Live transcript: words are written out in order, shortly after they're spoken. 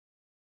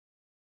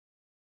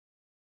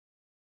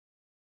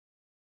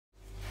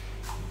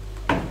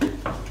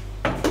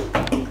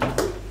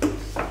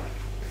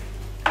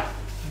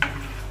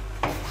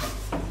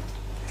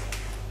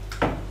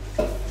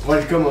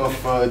welcome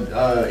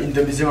in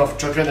the Museum of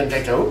Chocolate and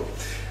Cacao.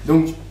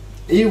 Donc,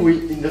 here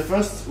in the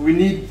first we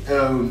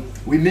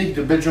make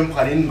the Belgian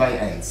praline by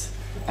hands.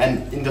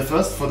 And in the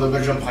first, for the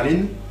Belgian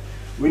praline,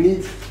 we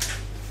need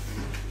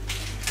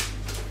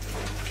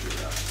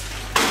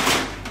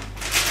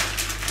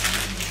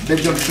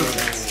Belgian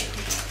chocolate.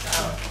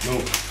 So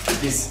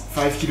it is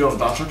 5 kilos of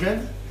dark chocolate,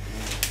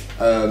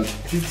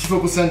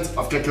 54%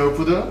 of cacao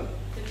powder,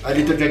 a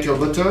little cacao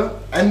butter,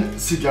 and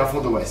sugar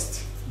for the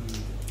rest.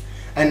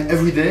 And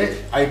every day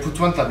I put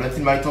 1 tablet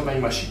in my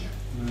topping machine.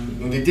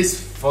 And it is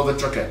for the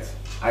chocolate.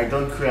 I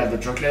don't create the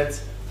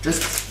chocolate,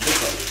 just the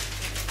chocolate.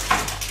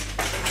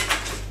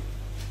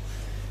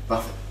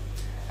 Perfect.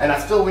 And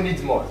after we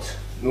need malt.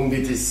 Donc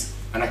it is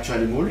an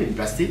actual mold in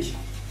plastic,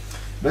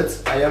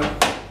 but I am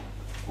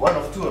one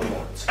of two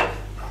malt.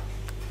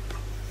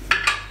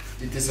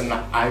 It is an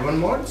iron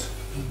malt.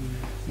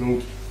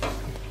 Donc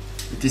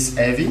it is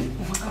heavy,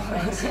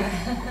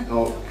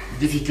 or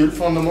difficult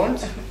for the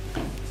malt,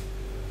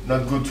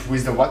 not good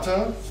with the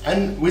water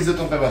and with the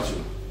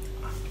temperature,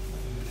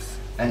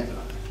 and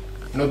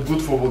not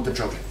good for water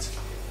chocolate.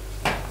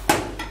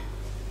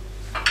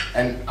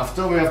 And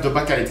after we have the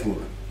baccalaureate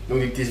mold. So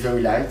it is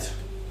very light,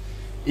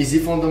 easy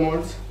for the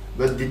mold,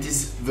 but it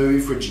is very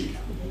fragile.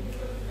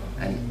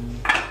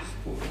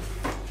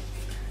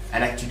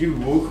 And actually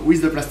we work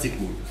with the plastic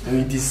mold. And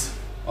it is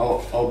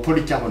our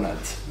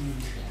polycarbonate.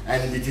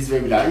 And it is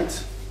very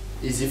light,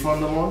 easy for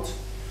the mold,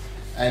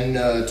 and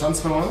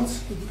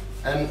transparent,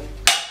 and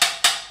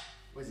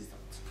resistant.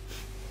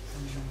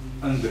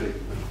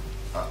 Unbreakable.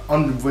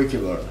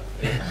 Unbreakable.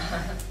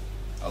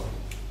 Oh.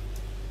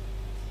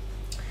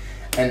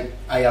 And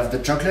I have the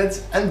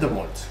chocolate and the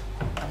malt.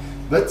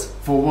 But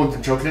for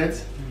the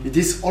chocolate, it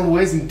is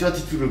always in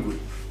 32 degrees.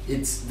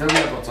 It's very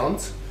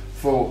important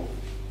for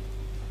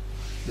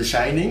the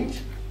shining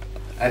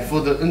and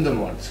for the under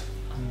malt.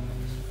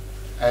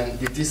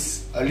 And it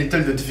is a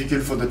little bit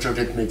difficult for the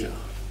chocolate maker.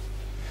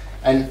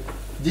 And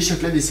this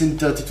chocolate is in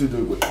 32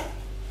 degrees.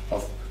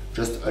 Of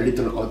just a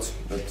little hot,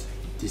 but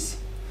it is.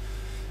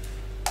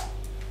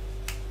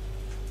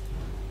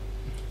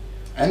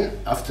 And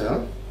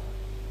after,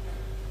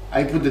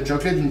 I put the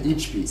chocolate in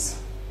each piece.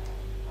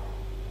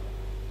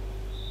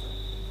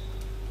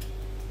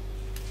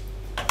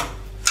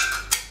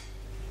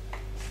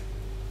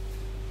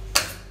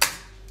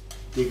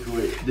 Take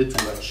away the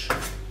too much.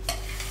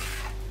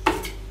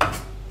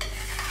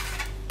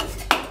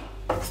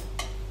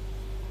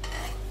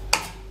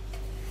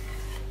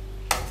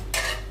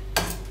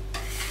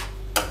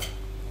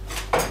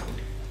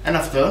 And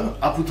after,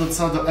 I put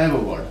outside the air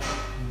wall.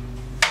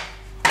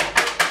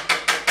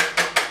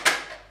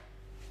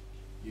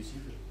 You see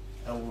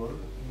the air wall?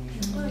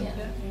 Oh yeah.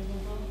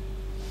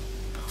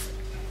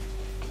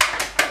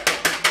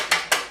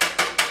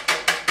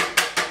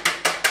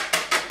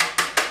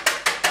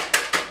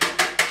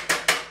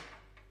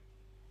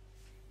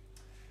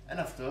 And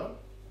after,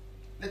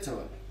 let's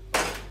open.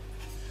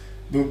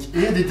 Donc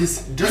here it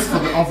is just for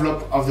the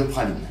envelope of the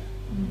praline.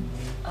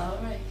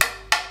 Alright.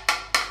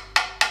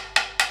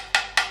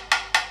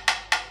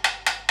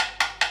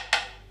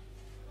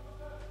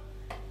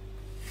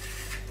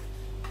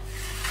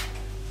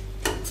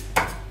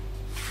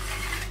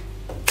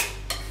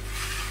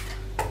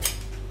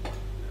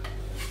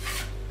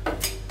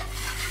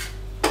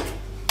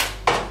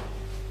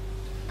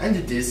 And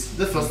it is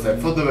the first step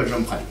for the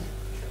Belgian praline.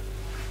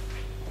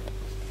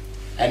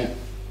 And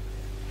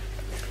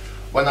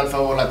 1.5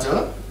 hour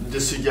later,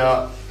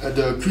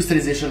 the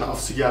crystallization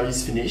of sugar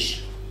is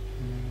finished,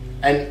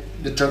 and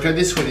the chocolate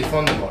is ready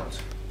for the mold,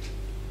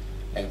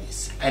 like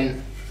this.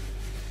 And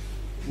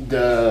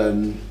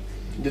the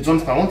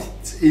transparent,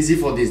 it's easy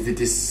for this. It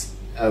is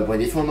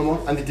ready for the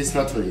mold, and it is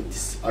not ready.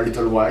 It's a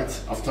little white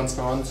of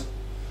transparent,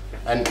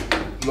 and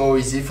more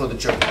easy for the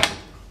chocolate.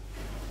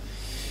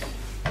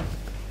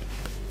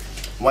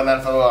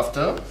 1.5 hour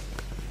after,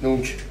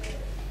 donc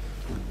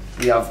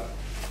we have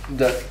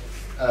the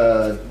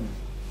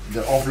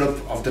envelope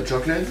of the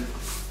chocolate,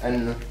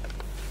 and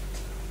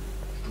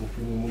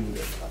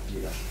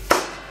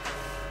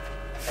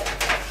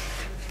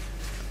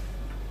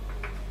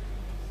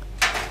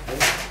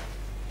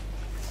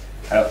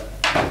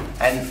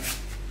and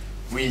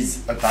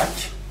with a pack,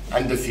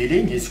 and the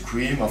filling is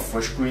cream or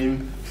fresh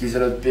cream,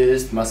 hazelnut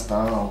paste,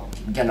 massepain, or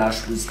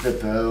ganache with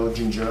pepper,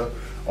 ginger,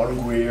 all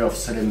grey of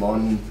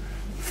cinnamon,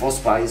 for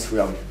spice. We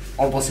have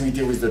all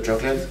possibility with the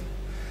chocolate.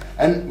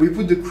 And we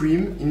put the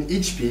cream in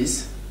each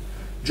piece,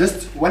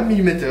 just 1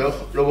 millimeter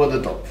lower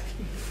the top.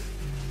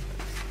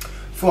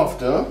 For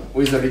after,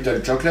 with a little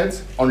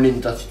chocolate, only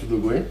in 32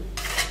 degrees,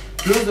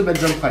 close the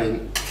Belgian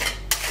praline,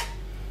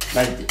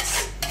 like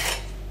this.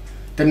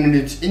 10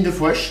 minutes in the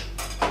fridge,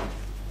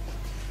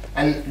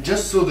 and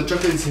just so the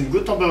chocolate is in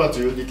good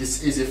temperature, it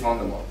is easy for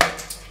the mold.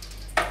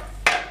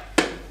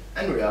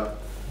 And we have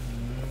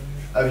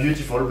a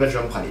beautiful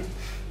Belgian praline.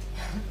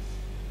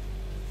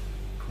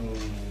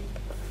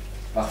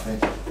 Parfait.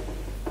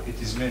 It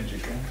is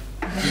magic, eh?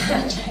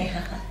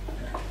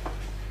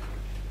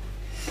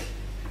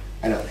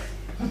 Alors,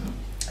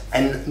 and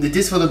And it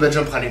is for the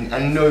Belgian praline.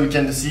 And now you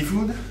can do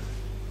seafood.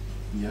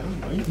 Yeah,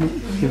 right.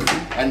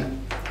 And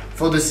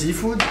for the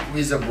seafood,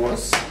 with a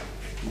broth.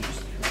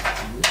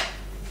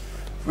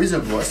 With a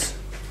broth.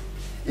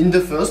 In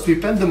the first, we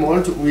paint the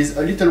mold with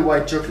a little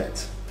white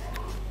chocolate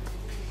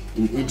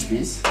in each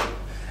piece.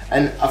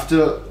 And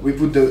after, we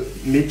put the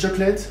milk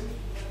chocolate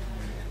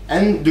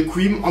and the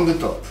cream on the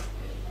top.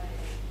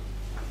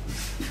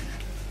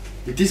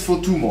 It is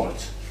for 2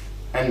 molds.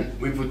 And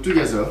we put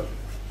together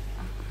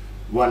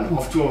 1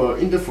 or 2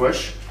 hours in the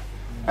fridge,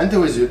 and the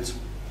result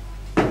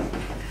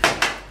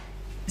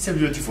is a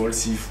beautiful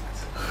seafood.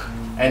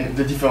 And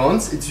the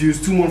difference, it's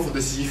used 2 molds for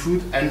the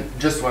seafood and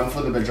just 1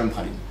 for the Belgian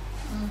praline.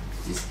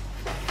 This is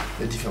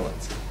the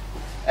difference.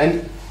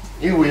 And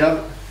here we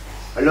have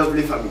a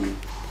lovely family.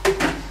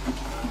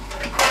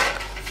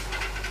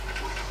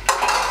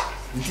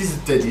 This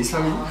is the teddies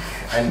family,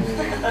 and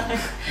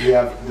we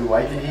have the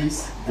white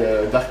teddies,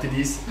 the dark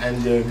teddies,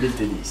 and the milk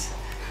teddies.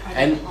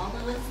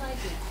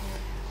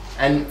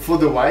 And for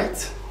the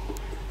white,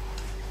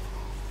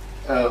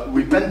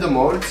 we paint the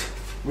mold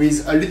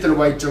with a little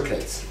white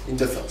chocolate in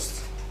the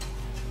first.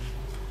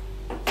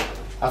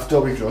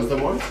 After, we close the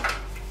mold,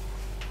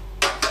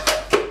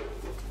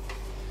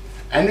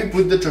 and we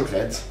put the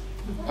chocolate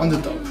on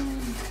the top.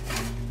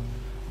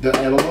 The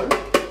air bubble,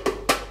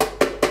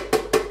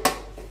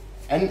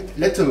 and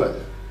later on,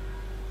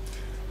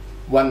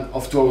 1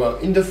 or 2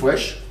 hours in the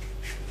fridge,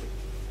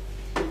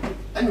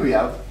 and we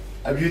have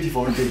a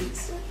beautiful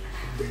teddies.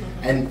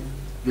 And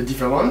the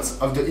difference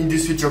of the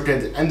industry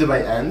chocolate and the by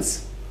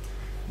hands,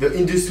 the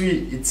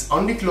industry it's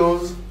only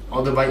closed,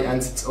 or the by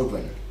hands it's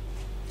open.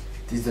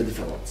 This is the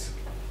difference.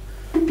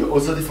 The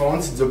other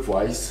difference is the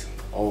price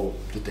or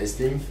the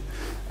tasting.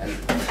 And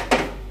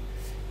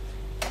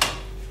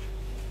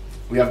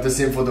we have the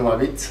same for the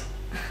rabbit.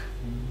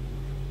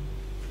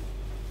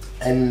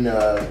 And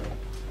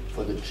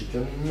for the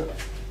chicken,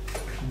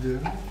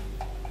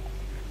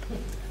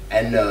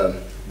 and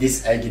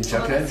this egg in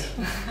chocolate.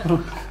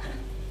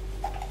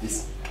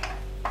 This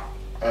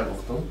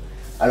important.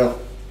 Alors,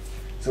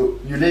 so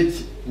you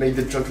make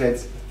the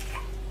chocolate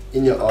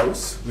in your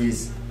house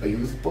with a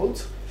used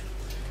pot.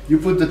 You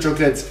put the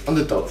chocolate on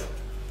the top,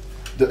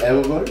 the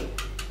air bubble,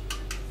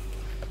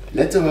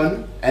 later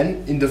on,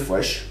 and in the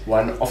fridge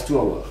 1 or 2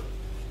 hours.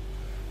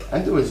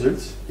 And the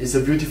result is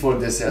a beautiful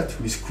dessert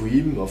with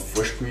cream or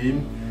fresh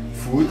cream,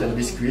 fruit and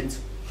biscuit,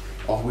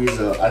 or with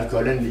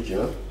alcohol and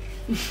liquor.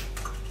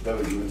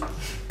 Very good.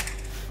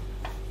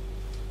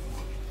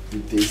 We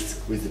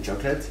taste with the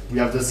chocolate. We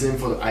have the same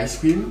for the ice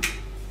cream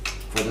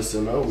for the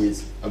summer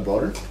with a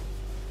ball.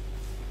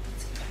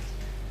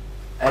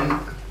 And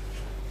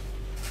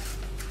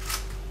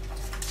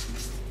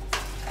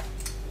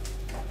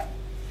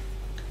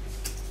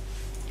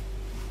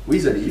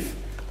with a leaf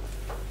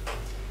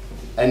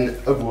and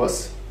a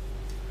broth,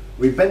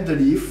 we paint the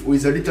leaf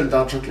with a little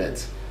dark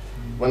chocolate,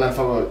 1/2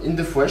 hour in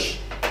the fridge,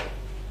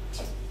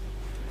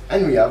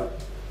 and we have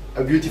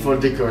a beautiful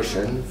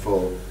decoration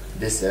for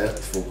dessert,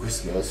 for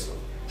Christmas, or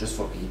just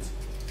for kids.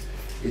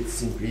 It's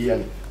simply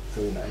and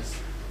very nice.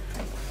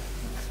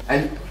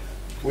 And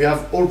we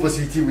have all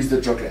possibility with the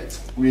chocolate,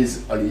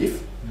 with a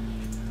leaf,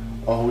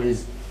 or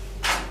with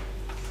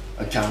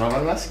a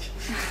carnival mask.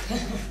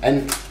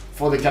 And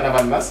for the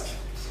carnival mask,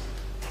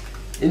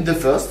 in the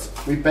first,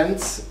 we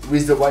paint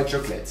with the white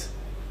chocolate,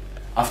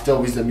 after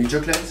with the milk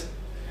chocolate,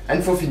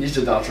 and for finish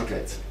the dark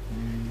chocolate.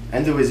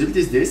 And the result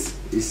is this.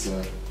 It's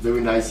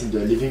very nice in the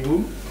living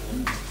room.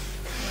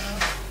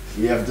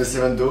 We have the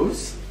 7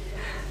 doors,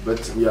 but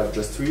we have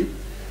just 3.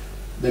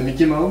 The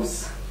Mickey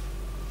Mouse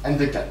and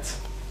the cat.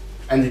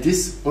 And it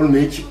is all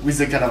made with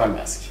the carnival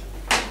mask.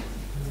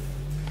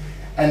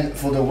 And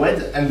for the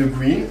red and the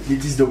green,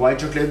 it is the white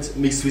chocolate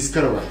mixed with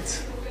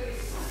colorant.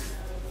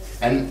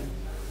 And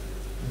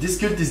this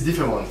cut is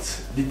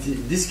different.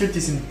 This cut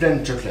is in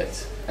plain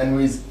chocolate, and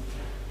with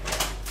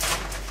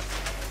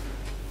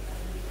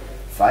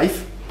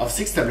 5 or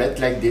 6 tablets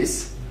like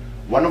this,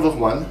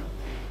 1/1,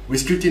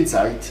 with cut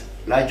inside,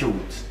 like a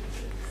wood.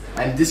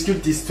 And this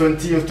cut is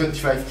 20 or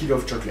 25 kg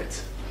of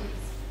chocolate.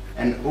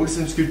 And all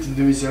some sculpt in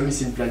the museum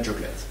is in plain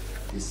chocolate.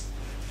 This.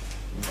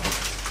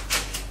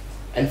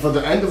 And for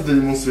the end of the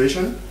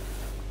demonstration,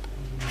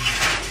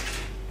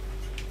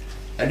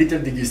 a little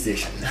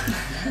degustation.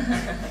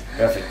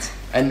 Perfect.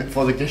 And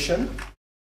for the question?